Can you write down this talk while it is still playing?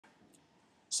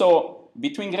So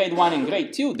between grade 1 and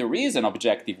grade 2, there is an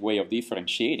objective way of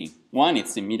differentiating. One,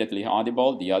 it's immediately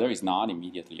audible. The other is not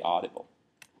immediately audible.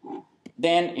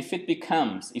 Then if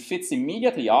it's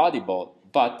immediately audible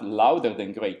but louder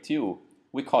than grade 2,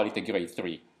 we call it a grade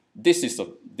 3. This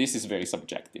is very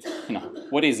subjective. You know,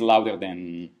 what is louder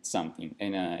than something?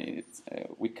 And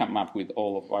we come up with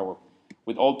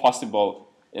all possible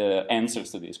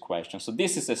answers to this question. So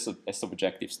this is a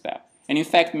subjective step. And in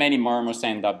fact, many murmurs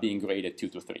end up being graded 2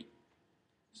 to 3.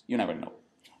 You never know.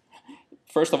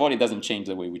 First of all, it doesn't change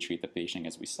the way we treat the patient,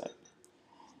 as we said.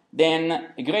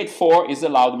 Then grade 4 is a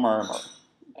loud murmur.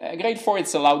 Grade 4,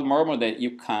 it's a loud murmur that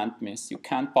you can't miss. You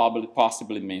can't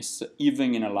possibly miss,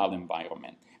 even in a loud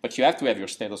environment. But you have to have your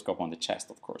stethoscope on the chest,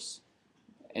 of course.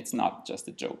 It's not just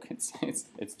a joke.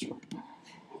 It's true.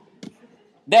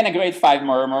 Then a grade 5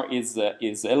 murmur is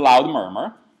a loud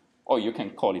murmur, or you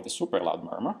can call it a super loud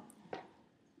murmur,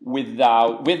 with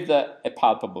a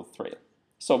palpable thrill.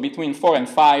 So between 4 and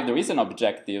 5, there is an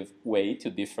objective way to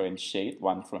differentiate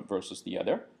one versus the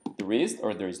other. There is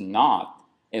or there is not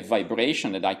a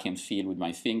vibration that I can feel with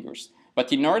my fingers.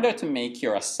 But in order to make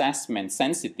your assessment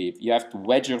sensitive, you have to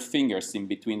wedge your fingers in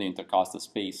between the intercostal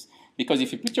space. Because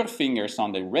if you put your fingers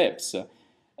on the ribs,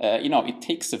 you know, it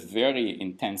takes a very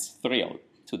intense thrill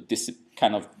to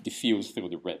kind of diffuse through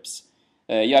the ribs.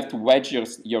 You have to wedge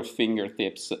your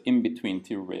fingertips in between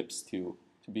two ribs to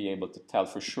be able to tell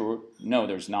for sure, no,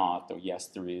 there's not, or yes,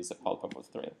 there is a palpable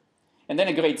thrill. And then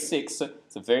a grade 6,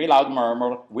 it's a very loud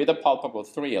murmur with a palpable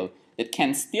thrill that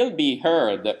can still be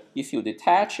heard if you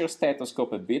detach your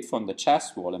stethoscope a bit from the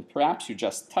chest wall and perhaps you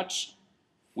just touch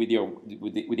with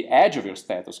the edge of your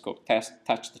stethoscope,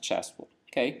 touch the chest wall.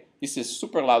 Okay? This is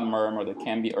super loud murmur that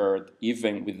can be heard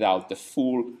even without the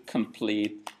full,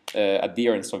 complete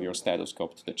adherence of your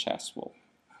stethoscope to the chest wall.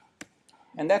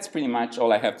 And that's pretty much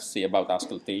all I have to say about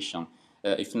auscultation.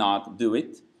 If not, do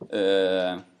it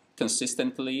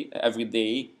consistently every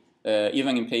day,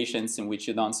 even in patients in which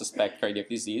you don't suspect cardiac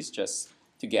disease, just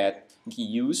to get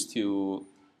used to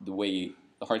the way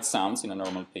the heart sounds in a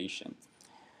normal patient.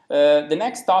 The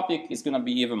next topic is going to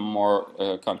be even more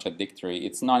contradictory.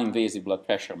 It's non-invasive blood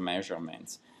pressure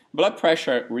measurements. Blood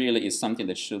pressure really is something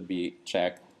that should be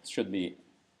checked, should be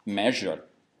measured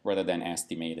rather than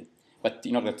estimated. But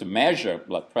in order to measure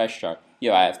blood pressure,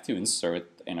 you have to insert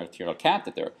an arterial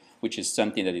catheter, which is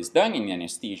something that is done in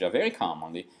anesthesia very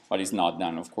commonly, but is not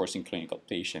done, of course, in clinical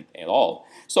patient at all.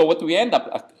 So what we end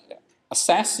up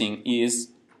assessing is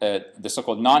the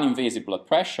so-called non-invasive blood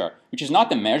pressure, which is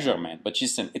not a measurement, but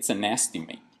it's an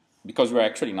estimate, because we're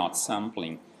actually not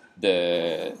sampling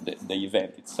the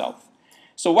event itself.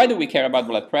 So why do we care about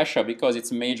blood pressure? Because it's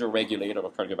a major regulator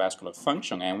of cardiovascular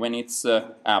function, and when it's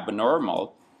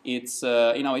abnormal, it's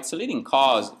a leading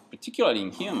cause, particularly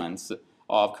in humans,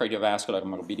 of cardiovascular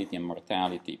morbidity and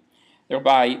mortality.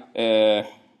 Thereby,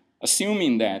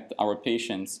 assuming that our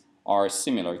patients are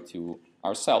similar to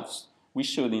ourselves, we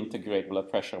should integrate blood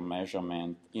pressure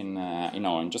measurement in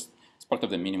just as part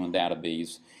of the minimum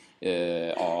database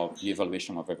of the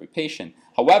evaluation of every patient.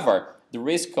 However, the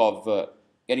risk of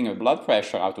getting a blood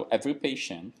pressure out of every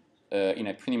patient in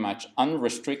a pretty much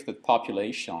unrestricted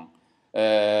population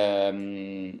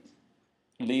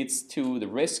leads to the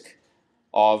risk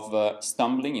of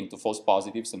stumbling into false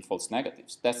positives and false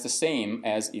negatives. That's the same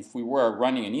as if we were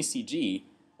running an ECG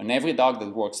on every dog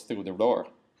that walks through the door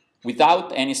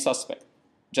without any suspect.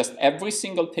 Just every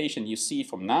single patient you see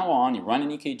from now on, you run an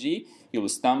EKG, you will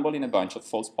stumble in a bunch of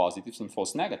false positives and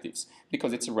false negatives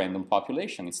because it's a random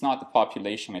population. It's not a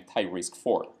population at high risk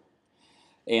for.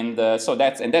 And so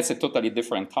that's a totally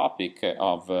different topic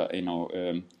of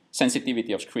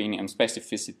sensitivity of screening and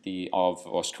specificity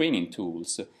of screening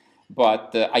tools.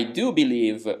 But I do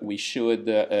believe we should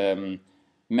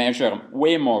measure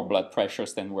way more blood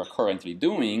pressures than we're currently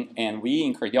doing, and we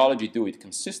in cardiology do it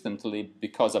consistently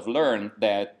because I've learned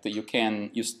that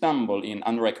you stumble in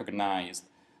unrecognized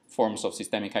forms of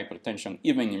systemic hypertension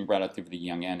even in relatively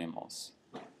young animals.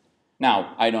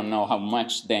 Now, I don't know how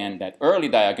much then that early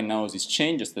diagnosis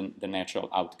changes the natural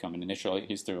outcome and the natural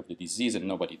history of the disease, and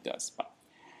nobody does.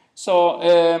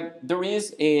 So there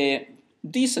is a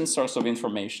decent source of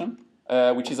information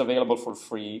which is available for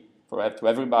free to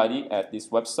everybody at this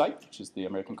website, which is the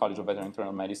American College of Veterinary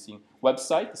Internal Medicine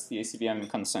website. It's the DACVIM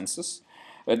consensus.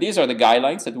 These are the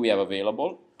guidelines that we have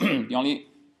available. The only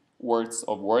words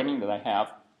of warning that I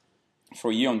have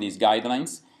for you on these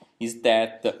guidelines is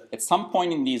that at some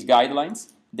point in these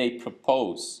guidelines, they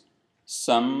propose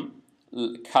some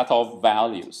cutoff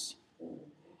values,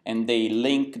 and they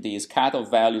link these cutoff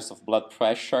values of blood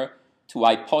pressure to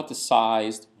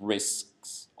hypothesized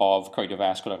risks of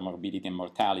cardiovascular morbidity and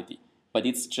mortality. but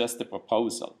it's just a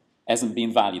proposal, hasn't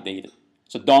been validated.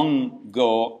 So don't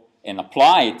go and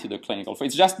apply it to the clinical.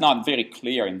 It's just not very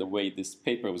clear in the way this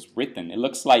paper was written. It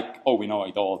looks like, oh, we know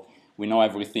it all, we know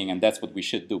everything, and that's what we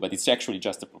should do, but it's actually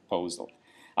just a proposal.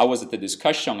 I was at the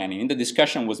discussion, and in the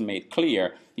discussion was made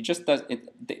clear, it just does,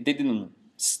 they didn't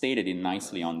state it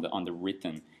nicely on the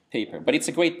written paper. But it's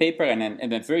a great paper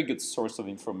and a very good source of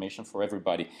information for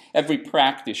everybody. Every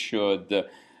practice should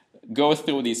go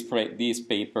through this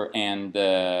paper and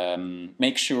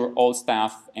make sure all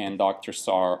staff and doctors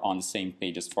are on the same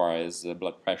page as far as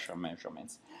blood pressure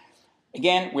measurements.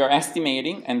 Again, we are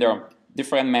estimating, and there are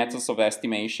different methods of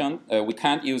estimation. We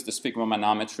can't use the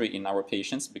sphygmomanometry in our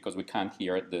patients because we can't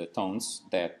hear the tones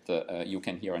that you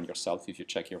can hear on yourself if you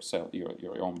check your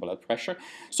own blood pressure.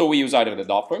 So we use either the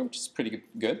Doppler, which is pretty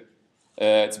good.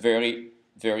 It's very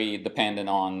dependent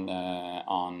on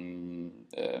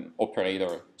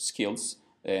operator skills,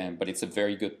 but it's a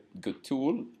very good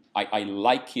tool. I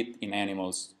like it in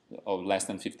animals of less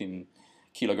than 15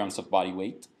 kilograms of body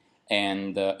weight,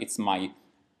 and it's my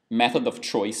method of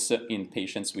choice in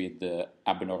patients with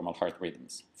abnormal heart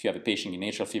rhythms. If you have a patient in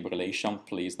atrial fibrillation,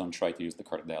 please don't try to use the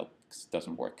Cont'd because it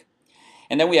doesn't work.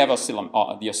 And then we have the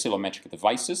oscillometric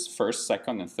devices, first,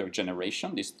 second, and third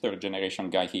generation. This third generation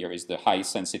guy here is the high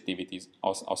sensitivity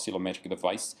oscillometric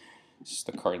device. This is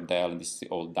the Cont'd and this is the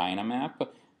old Dynamap.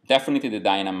 Definitely the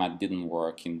Dynamap didn't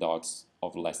work in dogs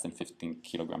of less than 15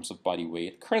 kilograms of body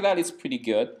weight. Cont'd is pretty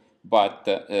good, but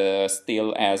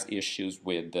still has issues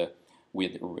with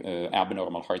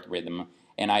abnormal heart rhythm,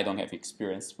 and I don't have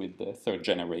experience with the third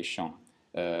generation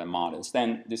models.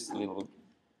 Then this little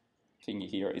thing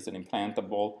here is an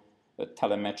implantable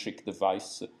telemetric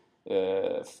device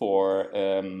for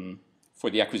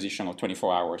the acquisition of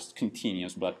 24 hours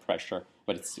continuous blood pressure,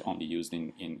 but it's only used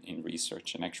in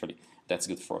research, and actually that's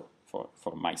good for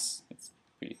mice. It's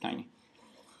really tiny.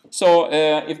 So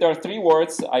if there are three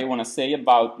words I want to say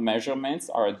about measurements,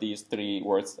 are these three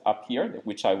words up here,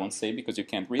 which I won't say because you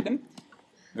can't read them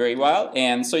very well.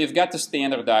 And so you've got to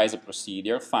standardize a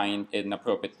procedure, find an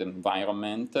appropriate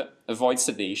environment, avoid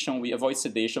sedation. We avoid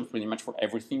sedation pretty much for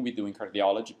everything we do in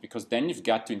cardiology because then you've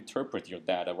got to interpret your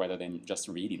data rather than just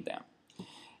reading them.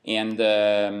 And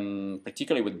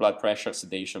particularly with blood pressure,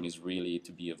 sedation is really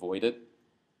to be avoided.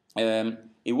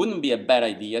 It wouldn't be a bad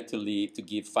idea to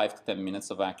give 5 to 10 minutes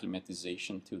of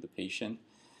acclimatization to the patient.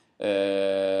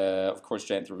 Of course,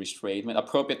 gentle restraint,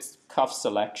 appropriate cuff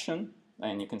selection,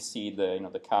 and you can see the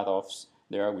cutoffs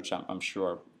there, which I'm sure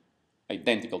are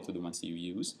identical to the ones you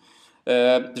use.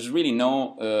 There's really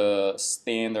no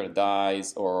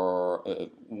standardized or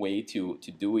way to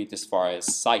do it as far as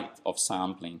site of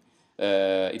sampling.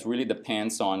 It really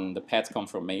depends on the PET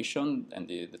conformation and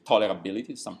the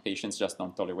tolerability. Some patients just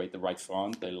don't tolerate the right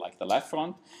front, they like the left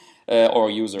front,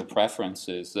 or user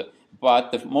preferences.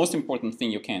 But the most important thing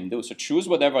you can do, so choose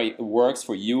whatever works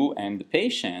for you and the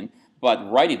patient, but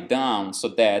write it down so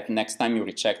that next time you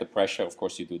recheck the pressure, of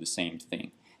course, you do the same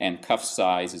thing. And cuff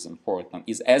size is important,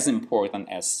 is as important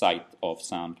as site of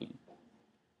sampling.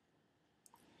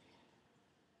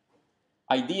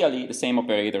 Ideally, the same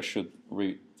operator should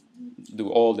do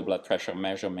all the blood pressure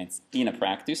measurements in a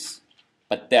practice,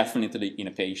 but definitely in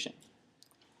a patient.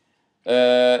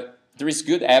 There is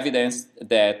good evidence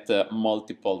that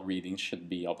multiple readings should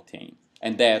be obtained,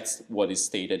 and that's what is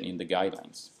stated in the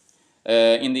guidelines.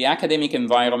 In the academic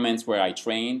environments where I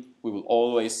trained, we will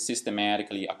always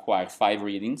systematically acquire 5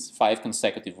 readings, 5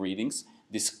 consecutive readings,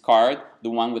 discard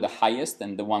the one with the highest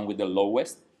and the one with the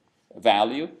lowest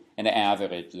value, and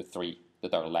average the 3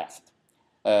 that are left.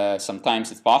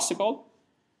 Sometimes it's possible.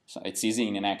 So it's easy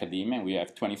in an academia. We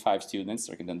have 25 students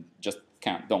who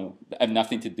don't have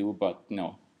nothing to do but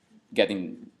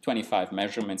getting 25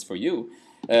 measurements for you.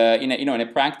 In a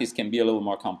practice can be a little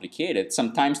more complicated.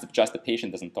 Sometimes just the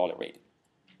patient doesn't tolerate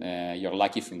it. You're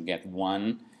lucky if you can get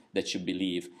one that you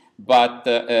believe. But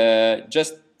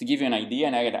just to give you an idea,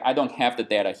 and I don't have the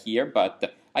data here,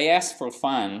 but I asked for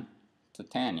fun to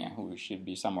Tanya, who should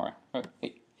be somewhere.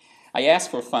 I asked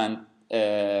for fun.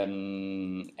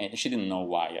 And she didn't know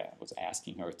why I was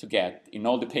asking her to get in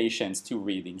all the patients 2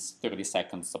 readings 30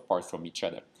 seconds apart from each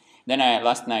other. Then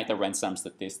last night I ran some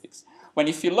statistics.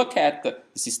 If you look at the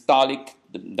systolic,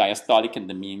 the diastolic, and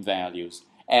the mean values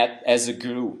as a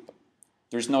group,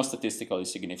 there's no statistically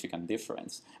significant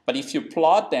difference. But if you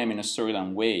plot them in a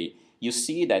certain way, you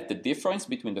see that the difference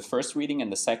between the first reading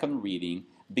and the second reading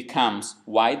becomes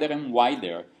wider and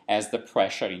wider as the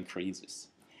pressure increases.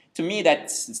 To me,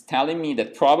 that's telling me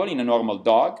that probably in a normal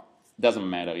dog, it doesn't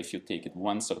matter if you take it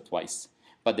once or twice.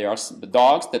 But there are the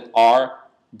dogs that are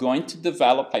going to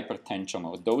develop hypertension,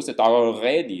 or those that are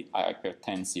already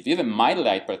hypertensive, even mildly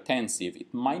hypertensive,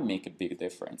 it might make a big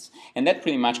difference. And that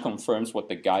pretty much confirms what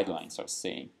the guidelines are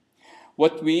saying.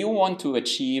 What we want to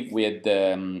achieve with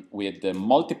the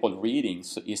multiple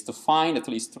readings is to find at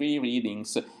least 3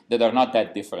 readings that are not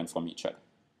that different from each other.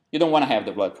 You don't want to have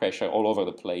the blood pressure all over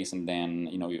the place and then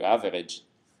you average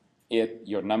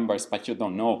your numbers, but you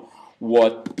don't know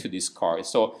what to discard.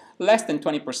 So less than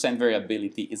 20%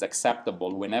 variability is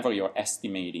acceptable whenever you're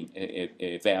estimating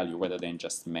a value rather than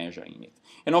just measuring it.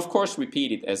 And of course,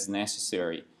 repeat it as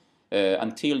necessary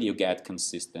until you get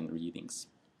consistent readings.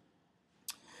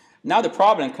 Now the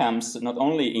problem comes not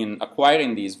only in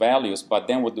acquiring these values, but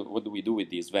then what do we do with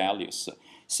these values?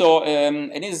 So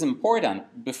it is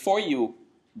important before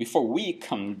we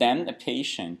condemn a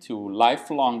patient to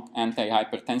lifelong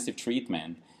antihypertensive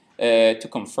treatment to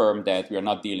confirm that we are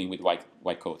not dealing with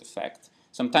white coat effect.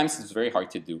 Sometimes it's very hard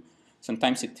to do.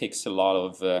 Sometimes it takes a lot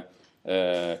of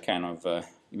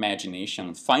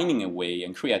imagination, finding a way,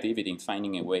 and creativity in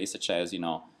finding a way, such as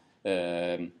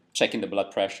checking the blood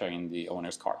pressure in the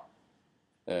owner's car,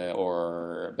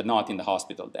 but not in the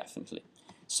hospital, definitely.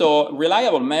 So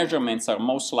reliable measurements are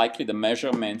most likely the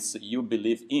measurements you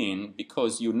believe in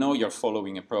because you know you're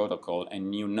following a protocol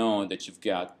and you know that you've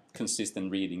got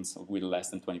consistent readings with less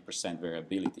than 20%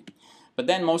 variability. But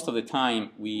then most of the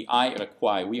time we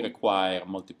require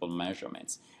multiple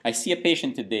measurements. I see a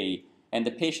patient today and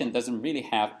the patient doesn't really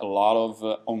have a lot of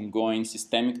ongoing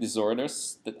systemic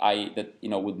disorders that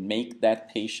would make that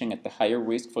patient at the higher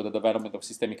risk for the development of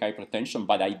systemic hypertension,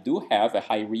 but I do have a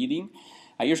high reading.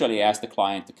 I usually ask the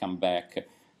client to come back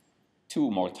 2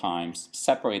 more times,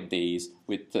 separate days,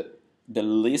 with the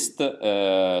least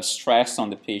stress on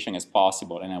the patient as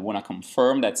possible, and I want to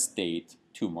confirm that state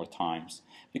 2 more times.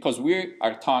 Because we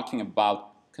are talking about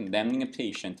condemning a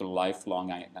patient to lifelong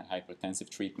hypertensive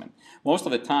treatment. Most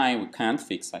of the time, we can't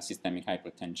fix systemic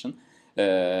hypertension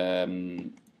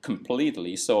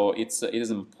completely, so it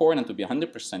is important to be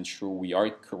 100% sure we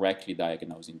are correctly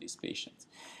diagnosing these patients.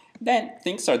 Then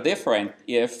things are different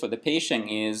if the patient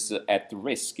is at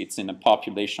risk, it's in a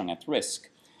population at risk.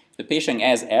 If the patient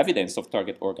has evidence of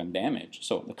target organ damage,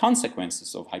 so the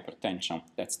consequences of hypertension,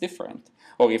 that's different.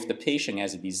 Or if the patient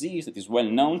has a disease that is well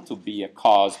known to be a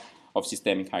cause of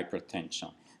systemic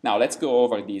hypertension. Now let's go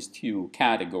over these 2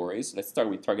 categories. Let's start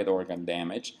with target organ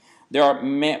damage. There are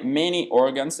many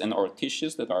organs or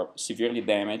tissues that are severely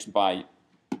damaged by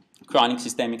chronic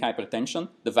systemic hypertension.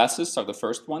 The vessels are the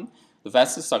first one. The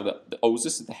vessels are the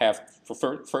oses that have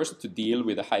first to deal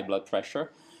with the high blood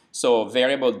pressure. So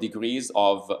variable degrees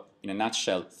of, in a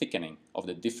nutshell, thickening of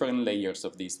the different layers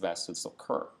of these vessels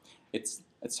occur. It's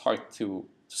hard to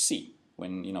see.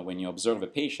 When you observe a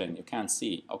patient, you can't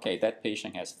see, okay, that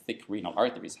patient has thick renal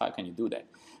arteries. How can you do that?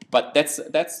 But that's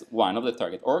one of the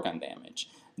target organ damage.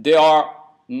 There are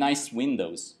nice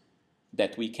windows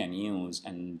that we can use,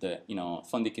 and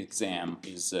fundic exam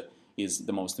is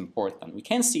the most important. We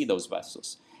can see those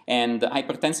vessels, and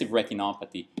hypertensive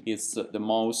retinopathy is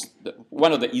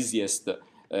one of the easiest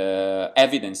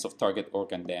evidence of target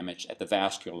organ damage at the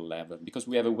vascular level because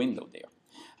we have a window there.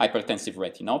 Hypertensive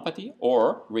retinopathy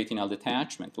or retinal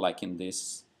detachment, like in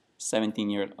this 17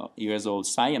 years old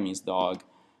Siamese dog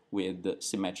with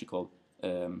symmetrical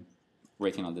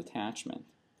retinal detachment.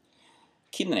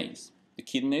 Kidneys. The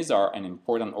kidneys are an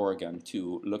important organ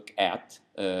to look at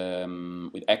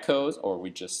with echoes or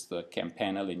with just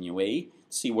campanel in UA,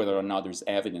 see whether or not there's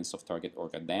evidence of target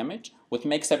organ damage. What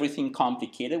makes everything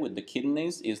complicated with the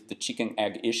kidneys is the chicken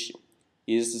egg issue.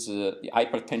 Is the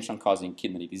hypertension causing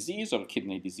kidney disease or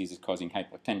kidney disease is causing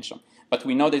hypertension? But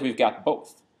we know that we've got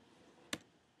both.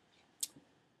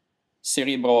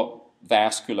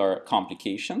 Cerebrovascular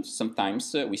complications.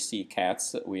 Sometimes we see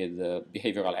cats with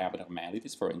behavioral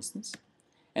abnormalities, for instance.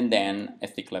 And then a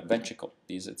thick left ventricle.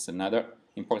 It's another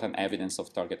important evidence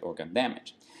of target organ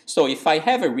damage. So if I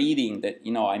have a reading that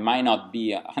I might not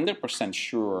be 100%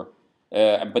 sure,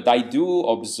 but I do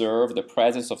observe the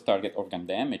presence of target organ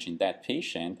damage in that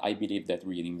patient, I believe that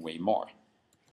reading way more.